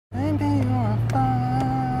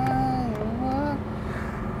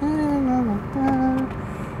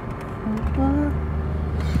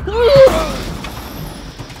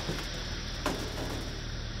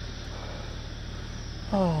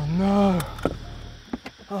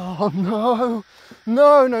Oh no.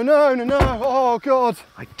 No, no, no, no, no. Oh God.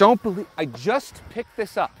 I don't believe, I just picked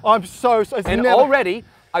this up. I'm so, and already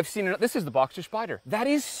I've seen it. This is the Boxster Spyder. That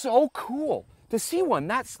is so cool to see one.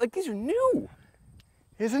 That's like, these are new.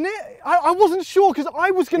 Isn't it? I wasn't sure because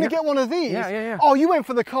I was going to get one of these. Yeah. Oh, you went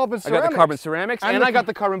for the carbon ceramics. I got the carbon ceramics and I got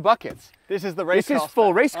the carbon buckets. This is the race car. This is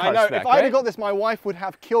full race car I know. spec, If I had got this, my wife would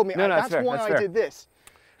have killed me. No, that's fair, why that's I fair. did this.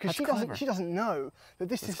 Because That's she doesn't know that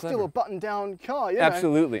this is clever. still a button-down car. You know?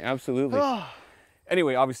 Absolutely, absolutely.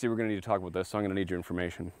 Anyway, obviously we're going to need to talk about this, so I'm going to need your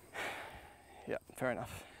information. Yeah, fair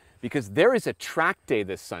enough. Because there is a track day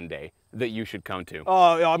this Sunday that you should come to.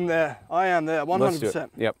 Oh, yeah, I'm there. I am there, 100%. Let's do it.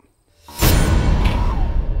 Yep.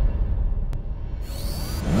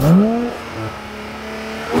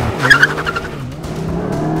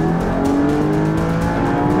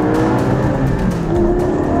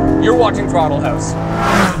 You're watching Throttle House.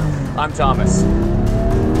 I'm Thomas.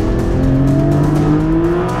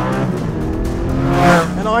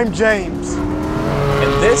 And I'm James.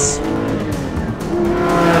 And this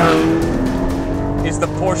is the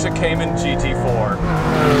Porsche Cayman GT4.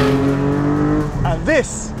 And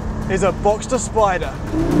this is a Boxster Spyder.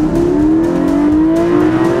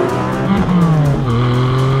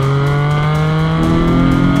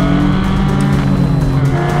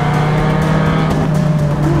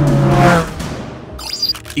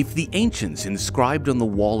 If the ancients inscribed on the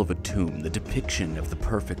wall of a tomb the depiction of the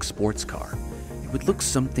perfect sports car, it would look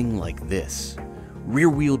something like this.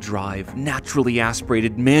 Rear-wheel drive, naturally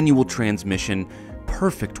aspirated manual transmission,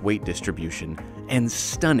 perfect weight distribution, and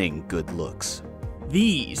stunning good looks.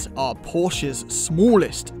 These are Porsche's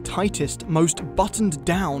smallest, tightest, most buttoned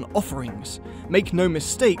down offerings. Make no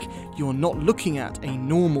mistake, you're not looking at a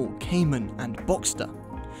normal Cayman and Boxster.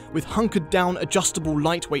 With hunkered down adjustable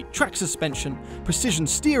lightweight track suspension, precision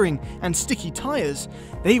steering and sticky tyres,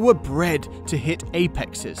 they were bred to hit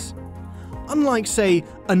apexes. Unlike, say,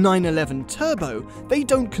 a 911 Turbo, they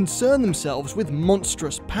don't concern themselves with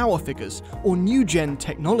monstrous power figures or new-gen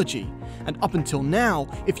technology. And up until now,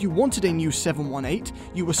 if you wanted a new 718,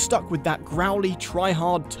 you were stuck with that growly,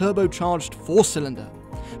 try-hard turbocharged 4-cylinder.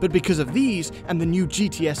 But because of these and the new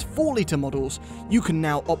GTS 4-litre models, you can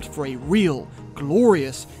now opt for a real,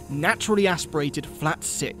 glorious, naturally aspirated flat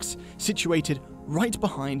 6, situated right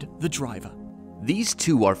behind the driver. These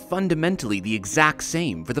two are fundamentally the exact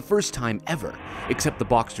same for the first time ever, except the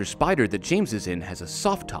Boxster Spyder that James is in has a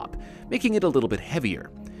soft top, making it a little bit heavier.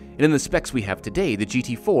 And in the specs we have today, the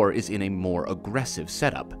GT4 is in a more aggressive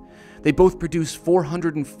setup. They both produce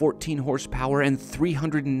 414 horsepower and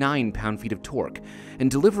 309 pound-feet of torque, and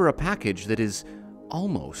deliver a package that is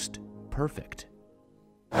almost perfect.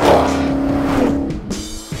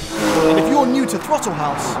 And if you're new to Throttle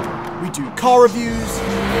House, we do car reviews,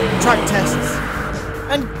 track tests,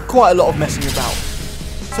 and quite a lot of messing about.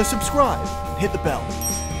 So subscribe and hit the bell.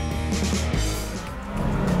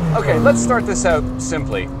 Okay, let's start this out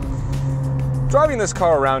simply. Driving this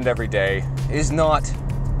car around every day is not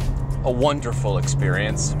a wonderful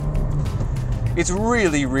experience. It's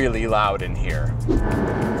really, really loud in here.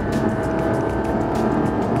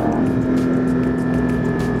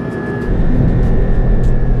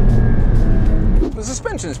 The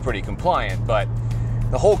suspension is pretty compliant, but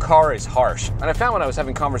the whole car is harsh. And I found when I was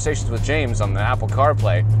having conversations with James on the Apple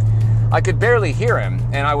CarPlay, I could barely hear him,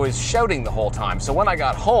 and I was shouting the whole time. So when I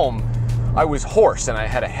got home, I was hoarse and I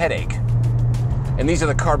had a headache. And these are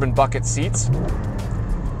the carbon bucket seats,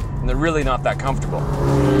 and they're really not that comfortable.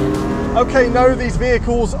 Okay, no, these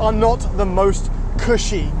vehicles are not the most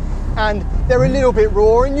cushy, and they're a little bit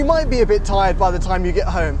raw, and you might be a bit tired by the time you get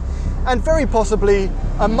home. And very possibly,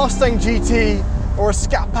 a Mustang GT or a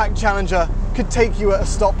Scat Pack Challenger could take you at a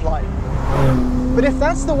stoplight. But if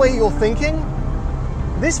that's the way you're thinking,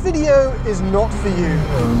 this video is not for you,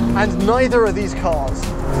 and neither are these cars.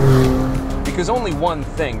 Because only one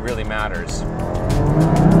thing really matters.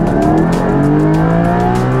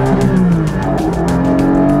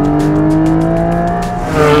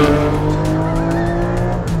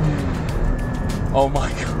 Oh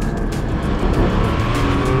my God.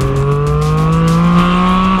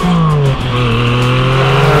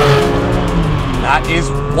 That is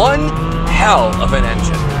one hell of an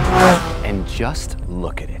engine. And just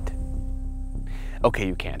look at it. Okay,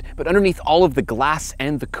 you can't, but underneath all of the glass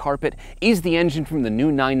and the carpet is the engine from the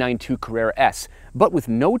new 992 Carrera S, but with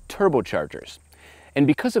no turbochargers. And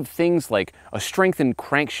because of things like a strengthened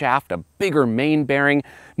crankshaft, a bigger main bearing,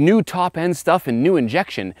 new top end stuff, and new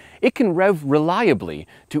injection, it can rev reliably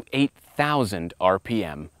to 8,000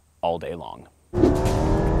 RPM all day long.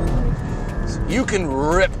 So you can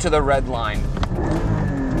rip to the red line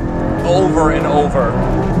over and over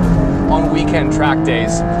on weekend track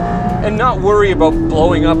days and not worry about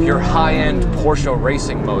blowing up your high-end Porsche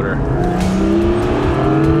racing motor.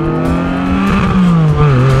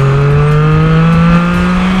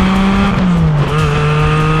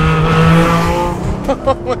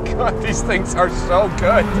 Oh my god, these things are so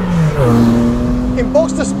good. In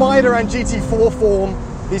Boxster Spyder and GT4 form,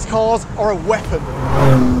 these cars are a weapon.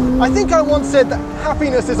 I think I once said that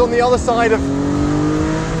happiness is on the other side of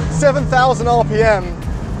 7,000 RPM,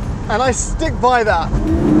 and I stick by that.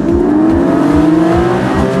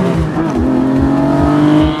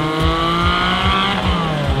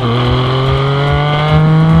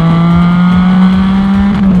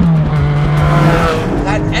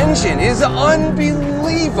 That engine is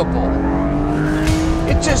unbelievable.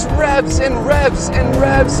 It just revs and revs and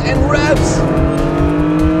revs and revs.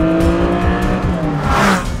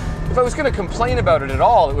 If I was going to complain about it at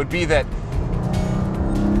all, it would be that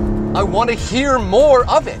I want to hear more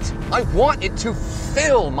of it. I want it to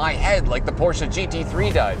fill my head like the Porsche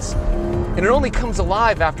GT3 does. And it only comes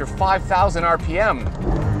alive after 5,000 RPM.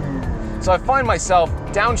 So I find myself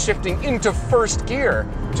downshifting into first gear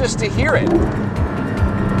just to hear it.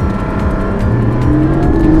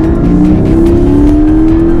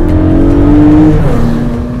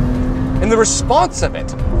 And the response of it.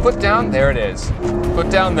 Foot down, there it is. Foot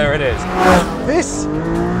down, there it is. This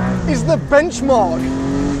is the benchmark.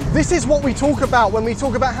 This is what we talk about when we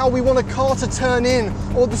talk about how we want a car to turn in,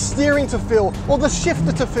 or the steering to feel, or the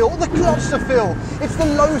shifter to feel, or the clutch to feel. It's the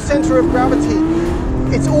low center of gravity.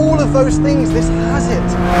 It's all of those things. This has it.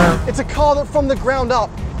 It's a car that from the ground up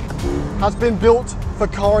has been built for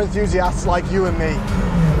car enthusiasts like you and me.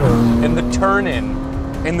 And the turn-in,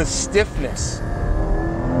 and the stiffness,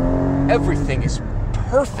 everything is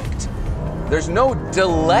perfect. There's no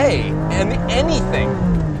delay in anything.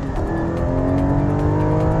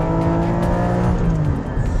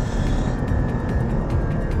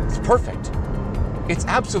 It's perfect. It's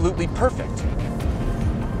absolutely perfect.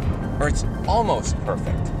 Or it's almost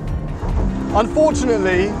perfect.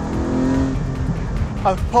 Unfortunately,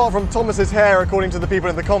 apart from Thomas's hair, according to the people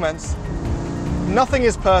in the comments, nothing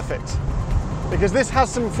is perfect, because this has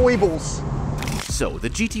some foibles. So, the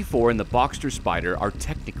GT4 and the Boxster Spyder are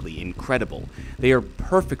technically incredible. They are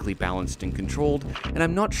perfectly balanced and controlled, and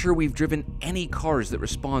I'm not sure we've driven any cars that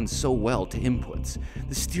respond so well to inputs.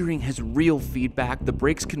 The steering has real feedback, the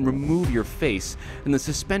brakes can remove your face, and the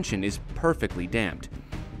suspension is perfectly damped.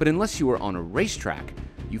 But unless you are on a racetrack,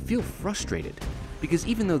 you feel frustrated, because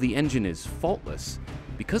even though the engine is faultless,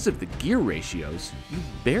 because of the gear ratios, you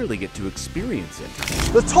barely get to experience it.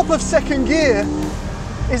 The top of second gear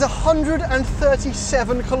is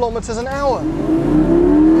 137 kilometers an hour. The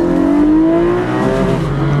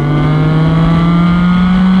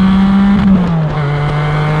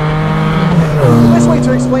best way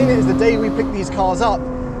to explain it is the day we picked these cars up,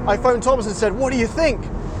 I phoned Thomas and said, "What do you think?"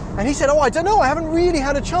 And he said, "Oh, I don't know, I haven't really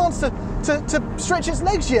had a chance to stretch its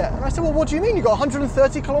legs yet." And I said, "Well, what do you mean? You got a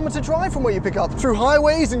 130 kilometer drive from where you pick up, through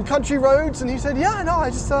highways and country roads?" And he said, "Yeah, no, I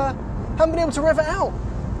just haven't been able to rev it out."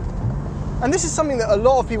 And this is something that a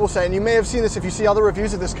lot of people say, and you may have seen this if you see other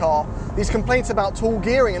reviews of this car, these complaints about tall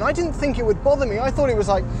gearing, and I didn't think it would bother me. I thought it was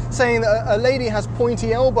like saying that a lady has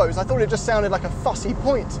pointy elbows. I thought it just sounded like a fussy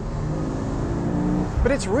point.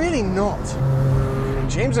 But it's really not.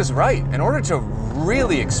 James is right. In order to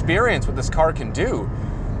really experience what this car can do,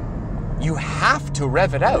 you have to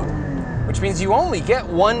rev it out, which means you only get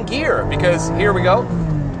one gear, because here we go,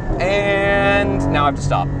 and now I have to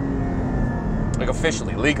stop. Like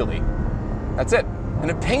officially, legally. That's it.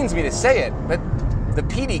 And it pains me to say it, but the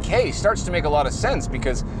PDK starts to make a lot of sense,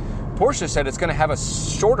 because Porsche said it's going to have a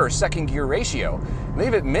shorter second gear ratio. And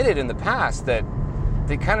they've admitted in the past that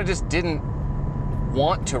they kind of just didn't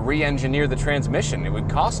want to re-engineer the transmission. It would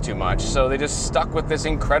cost too much, so they just stuck with this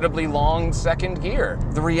incredibly long second gear.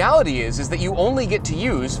 The reality is that you only get to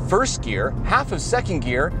use first gear, half of second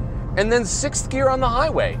gear, and then sixth gear on the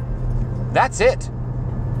highway. That's it.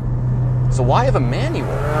 So why have a manual?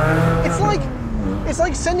 It's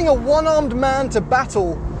like sending a one-armed man to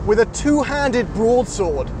battle with a two-handed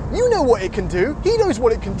broadsword. You know what it can do, he knows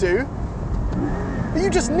what it can do, but you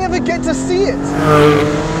just never get to see it.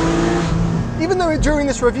 Even though during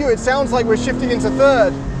this review it sounds like we're shifting into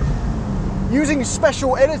third, using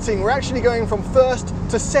special editing, we're actually going from first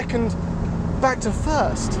to second back to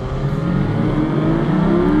first.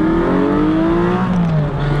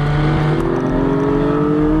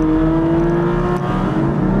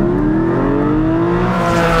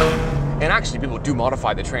 Actually, people do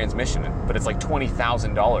modify the transmission, but it's like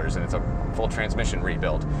 $20,000 and it's a full transmission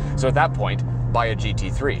rebuild. So at that point, buy a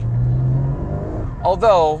GT3.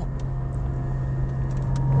 Although,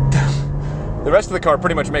 The rest of the car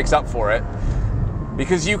pretty much makes up for it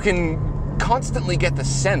because you can constantly get the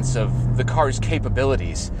sense of the car's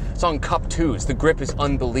capabilities. It's on Cup 2s, the grip is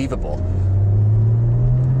unbelievable.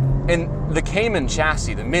 And the Cayman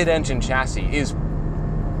chassis, the mid-engine chassis, is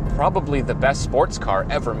probably the best sports car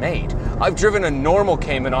ever made. I've driven a normal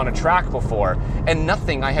Cayman on a track before, and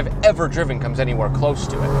nothing I have ever driven comes anywhere close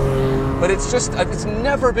to it. But it's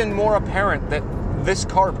never been more apparent that this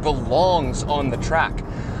car belongs on the track.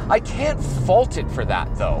 I can't fault it for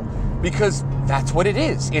that though, because that's what it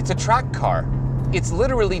is. It's a track car. It's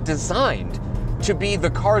literally designed to be the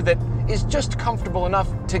car that is just comfortable enough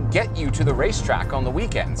to get you to the racetrack on the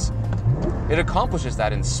weekends. It accomplishes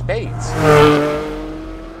that in spades.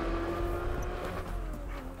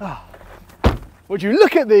 Would you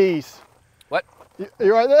look at these? What?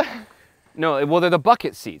 You right there? No, well, they're the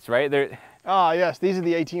bucket seats, right? Ah, yes, these are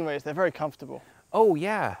the 18 ways. They're very comfortable. Oh,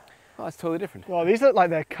 yeah. Oh, that's totally different. Well, these look like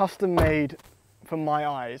they're custom made for my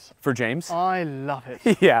eyes. For James? I love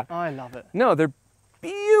it. Yeah. I love it. No, they're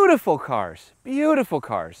beautiful cars. Beautiful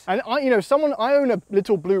cars. And I own a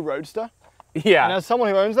little blue Roadster. Yeah. And as someone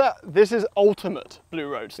who owns that, this is ultimate blue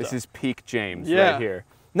Roadster. This is peak James right here.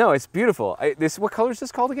 No, it's beautiful. What color is this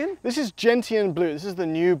called again? This is Gentian blue. This is the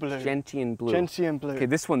new blue. Gentian blue. Gentian blue. Okay,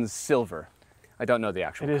 this one's silver. I don't know the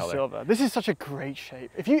actual color. It is silver. This is such a great shape.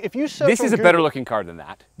 If you search This is a Google, better looking car than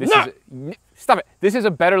that. Stop it. This is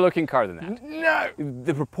a better looking car than that. No.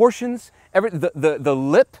 The proportions, the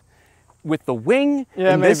lip with the wing,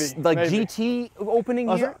 and this GT opening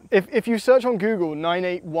here. If you search on Google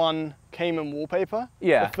 981 Cayman wallpaper,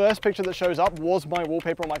 yeah, the first picture that shows up was my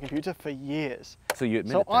wallpaper on my computer for years. So you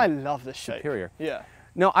admit it. So I love this shape. Superior. Yeah.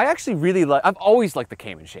 No, I actually really like. I've always liked the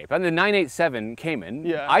Cayman shape. And the 987 Cayman.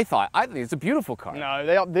 Yeah. I think it's a beautiful car. No,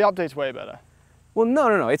 the update's way better. Well,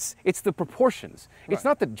 no. It's the proportions. Right. It's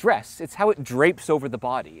not the dress. It's how it drapes over the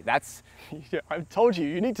body. That's. Yeah, I've told you.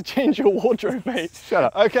 You need to change your wardrobe, mate. Shut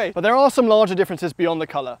up. Okay, but there are some larger differences beyond the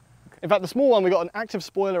color. In fact, the small one, we got an active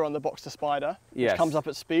spoiler on the Boxster Spyder, which comes up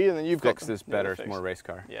at speed, and then you've got this better, more race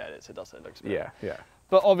car. Yeah, it is. It does. It looks better. Yeah.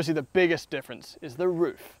 But obviously, the biggest difference is the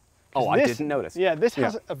roof. Oh, I didn't notice. Yeah, this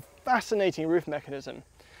has a fascinating roof mechanism.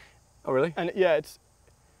 Oh, really? And yeah, it's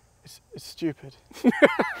stupid.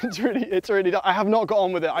 it's really. I have not got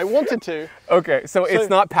on with it. I wanted to. Okay, so it's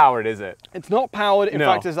not powered, is it? It's not powered. In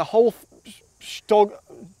fact, there's a whole dog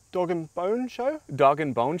and bone show? Dog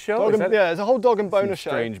and bone show? Yeah, there's a whole dog and boner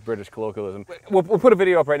show. Strange British colloquialism. We'll put a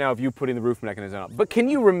video up right now of you putting the roof mechanism up. But can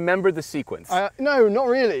you remember the sequence? No, not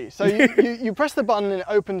really. So you press the button and it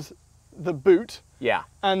opens the boot. Yeah.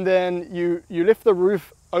 And then you lift the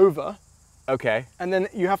roof over. Okay. And then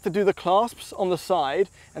you have to do the clasps on the side,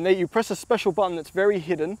 and then you press a special button that's very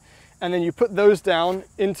hidden, and then you put those down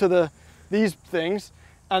into these things,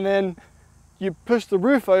 and then you push the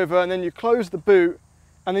roof over, and then you close the boot,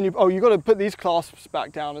 and then you got to put these clasps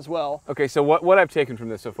back down as well. Okay, so what I've taken from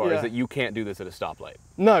this so far is that you can't do this at a stoplight.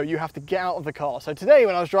 No, you have to get out of the car. So today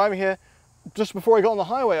when I was driving here, just before I got on the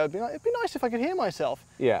highway, I'd be like, it'd be nice if I could hear myself.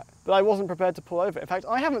 Yeah. But I wasn't prepared to pull over. In fact,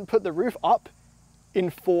 I haven't put the roof up in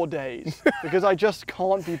 4 days because I just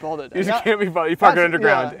can't be bothered. You just can't be bothered. You park it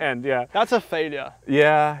underground and That's a failure.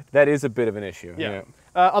 Yeah, that is a bit of an issue. Yeah.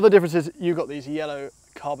 Other differences, you got these yellow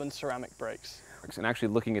carbon ceramic brakes. And actually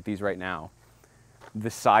looking at these right now, the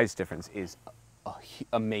size difference is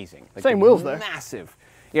amazing. Like Same wheels though. Massive.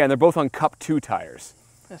 Yeah, and they're both on Cup 2 tires.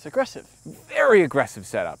 That's aggressive. Very aggressive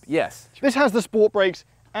setup, yes. This has the sport brakes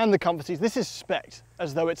and the comfort seats. This is specced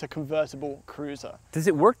as though it's a convertible cruiser. Does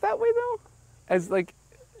it work that way though?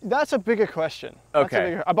 That's a bigger question.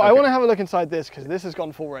 Okay. But I want to have a look inside this because this has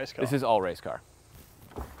gone full race car. This is all race car.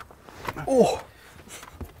 Oh.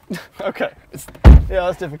 Okay. Yeah,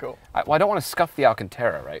 that's difficult. Well, I don't want to scuff the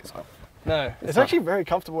Alcantara, right? So no, it's actually very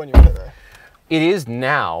comfortable when you're in it though. It is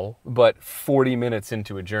now, but 40 minutes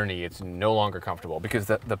into a journey, it's no longer comfortable because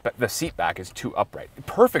the seat back is too upright.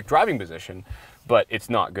 Perfect driving position, but it's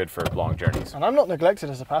not good for long journeys. And I'm not neglected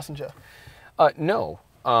as a passenger. No.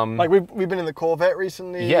 Like we've been in the Corvette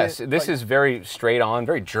recently. Yes, this is very straight on,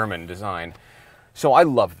 very German design. So I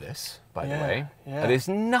love this, by the way. Yeah. There's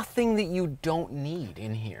nothing that you don't need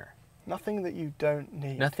in here. Nothing that you don't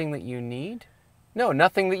need. Nothing that you need? No,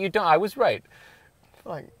 nothing that you don't. I was right.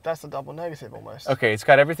 Like that's a double negative almost. Okay, it's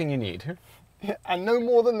got everything you need. Yeah, and no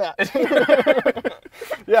more than that.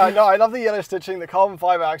 Yeah, no, I love the yellow stitching, the carbon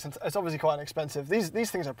fiber accents. It's obviously quite inexpensive. These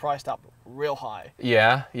things are priced up real high.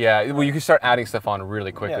 Yeah. Well, you can start adding stuff on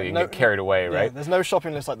really quickly and get carried away, right? There's no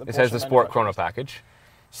shopping list like the Porsche It says the Sport Chrono package.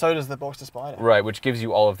 So does the Boxster Spyder. Right, which gives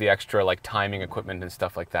you all of the extra like timing equipment and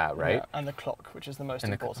stuff like that, right? Yeah, and the clock, which is the most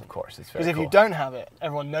important. Of course, it's very Because if cool. you don't have it,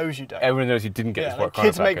 everyone knows you don't. Everyone knows you didn't get the sport chrono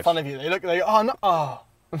kids make package. fun of you. They look, they go, oh no, oh.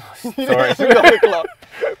 Sorry. You got the clock.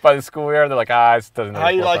 By the school year, they're like, it doesn't. How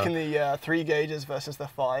are you liking the 3 gauges versus the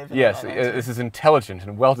 5? Yes, this is intelligent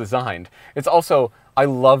and well designed. It's also, I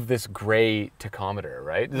love this gray tachometer,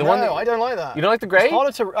 right? No, I don't like that. You don't like the gray? It's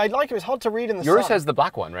harder to, I like it. It's hard to read in the sun. Yours has the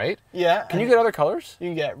black one, right? Yeah. Can you get other colors? You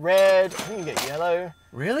can get red. You can get yellow.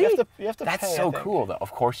 Really? You have to That's pay, so cool, though.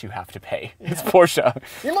 Of course you have to pay. Yeah. It's Porsche.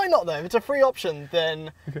 You might not, though. If it's a free option,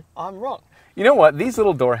 then I'm wrong. You know what? These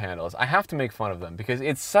little door handles, I have to make fun of them because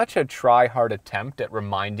it's such a try-hard attempt at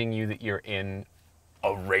reminding you that you're in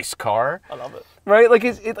a race car. I love it. Right? Like,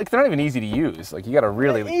 like they're not even easy to use. Like, you gotta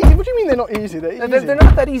really... They're easy? What do you mean they're not easy? They're easy. They're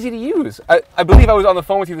not that easy to use. I believe I was on the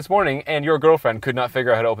phone with you this morning and your girlfriend could not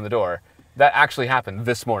figure out how to open the door. That actually happened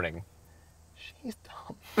this morning. She's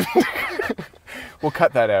dumb. We'll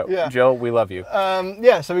cut that out. Yeah. Jill, we love you.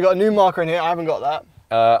 Yeah, so we got a new marker in here. I haven't got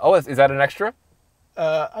that. Oh, is that an extra?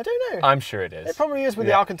 I don't know. I'm sure it is. It probably is with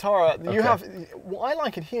the Alcantara. You Okay. have, what I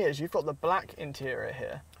like it here is you've got the black interior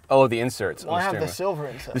here. Oh, the inserts. I have the silver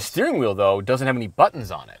inserts. The steering wheel, though, doesn't have any buttons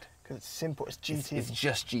on it. Because it's simple, it's GT. It's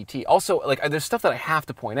just GT. Also, like, there's stuff that I have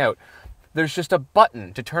to point out. There's just a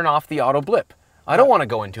button to turn off the auto blip. I don't want to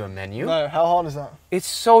go into a menu. No, how hard is that? It's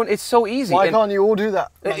so easy. Why can't you all do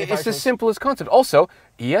that? It's the simplest concept. Also,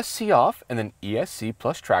 ESC off and then ESC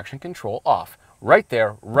plus traction control off. Right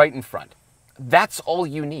there, right in front. That's all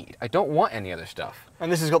you need. I don't want any other stuff.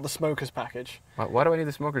 And this has got the smoker's package. Why do I need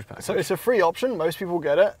the smoker's package? So it's a free option. Most people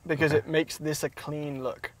get it because it makes this a clean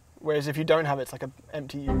look. Whereas if you don't have it, it's like an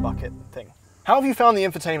empty bucket thing. How have you found the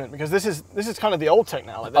infotainment? Because this is kind of the old tech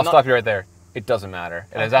now. Like I'll stop you right there. It doesn't matter.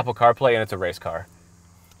 It has Apple CarPlay and it's a race car.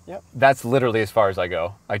 Yep. That's literally as far as I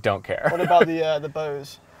go. I don't care. What about the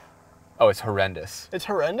Bose? Oh, it's horrendous. It's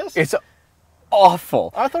horrendous? It's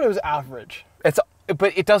awful. I thought it was average.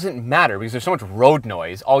 But it doesn't matter because there's so much road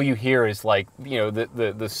noise. All you hear is like, you know,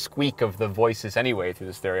 the squeak of the voices anyway through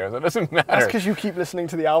the stereo. So it doesn't matter. That's because you keep listening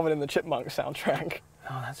to the Alvin and the Chipmunks soundtrack.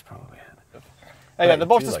 Oh, that's probably it. Yeah, the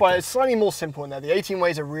Boxster Spyder is slightly more simple in there. The 18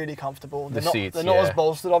 ways are really comfortable. They're not as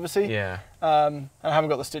bolstered, obviously. Yeah. And I haven't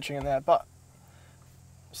got the stitching in there, but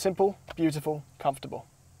simple, beautiful, comfortable.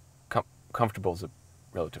 Comfortable is a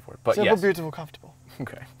relative word, but simple, yes. beautiful, comfortable.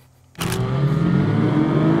 Okay.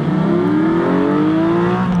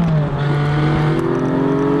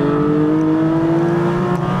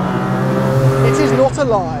 It is not a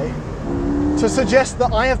lie to suggest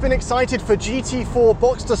that I have been excited for GT4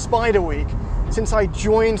 Boxster Spyder Week since I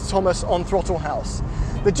joined Thomas on Throttle House.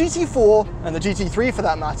 The GT4, and the GT3 for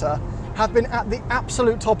that matter, have been at the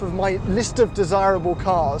absolute top of my list of desirable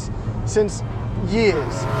cars since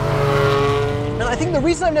years. And I think the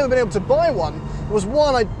reason I've never been able to buy one was,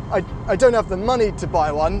 one, I don't have the money to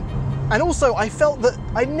buy one, and also I felt that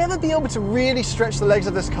I'd never be able to really stretch the legs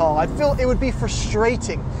of this car. I feel it would be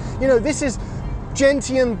frustrating. You know, this is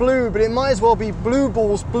gentian blue, but it might as well be blue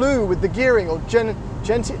balls blue with the gearing, or genital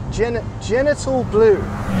blue.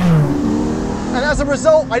 And as a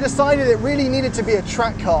result, I decided it really needed to be a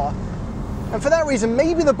track car. And for that reason,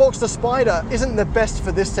 maybe the Boxster Spyder isn't the best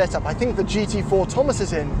for this setup. I think the GT4 Thomas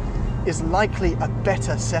is in is likely a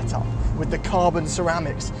better setup with the carbon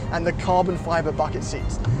ceramics and the carbon fiber bucket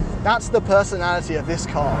seats. That's the personality of this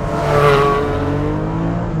car.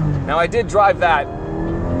 Now I did drive that.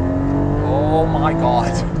 Oh my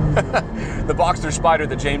God. The Boxster Spyder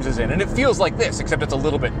that James is in. And it feels like this, except it's a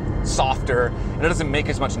little bit softer and it doesn't make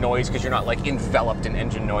as much noise because you're not like enveloped in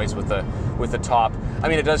engine noise with the top. I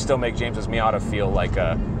mean, it does still make James's Miata feel like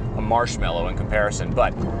a marshmallow in comparison,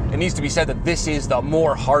 but it needs to be said that this is the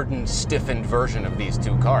more hardened, stiffened version of these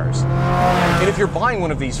two cars. And if you're buying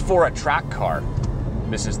one of these for a track car,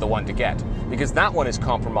 this is the one to get, because that one is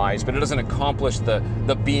compromised, but it doesn't accomplish the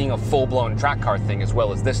being a full-blown track car thing as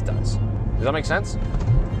well as this does. Does that make sense?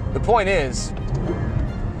 The point is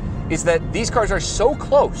that these cars are so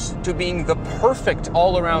close to being the perfect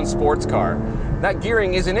all-around sports car, that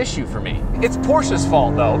gearing is an issue for me. It's Porsche's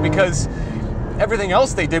fault though, because everything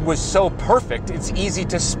else they did was so perfect, it's easy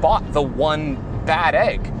to spot the one bad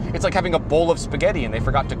egg. It's like having a bowl of spaghetti and they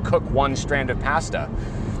forgot to cook one strand of pasta.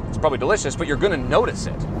 It's probably delicious, but you're gonna notice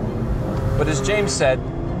it. But as James said,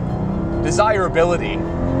 desirability,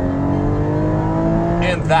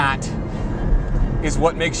 and that is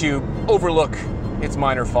what makes you overlook its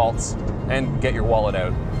minor faults and get your wallet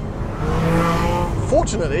out.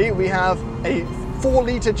 Fortunately, we have a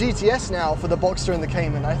 4-litre GTS now for the Boxster and the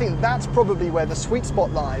Cayman. I think that's probably where the sweet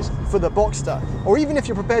spot lies for the Boxster. Or even if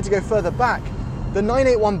you're prepared to go further back, The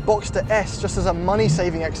 981 Boxster S, just as a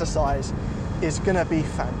money-saving exercise, is gonna be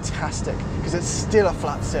fantastic, because it's still a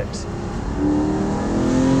flat 6.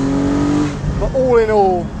 But all in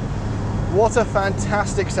all, what a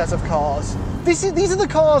fantastic set of cars. These are the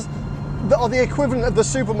cars that are the equivalent of the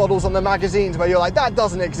supermodels on the magazines where you're like, that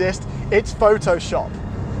doesn't exist, it's Photoshop.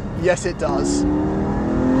 Yes, it does.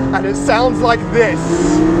 And it sounds like this.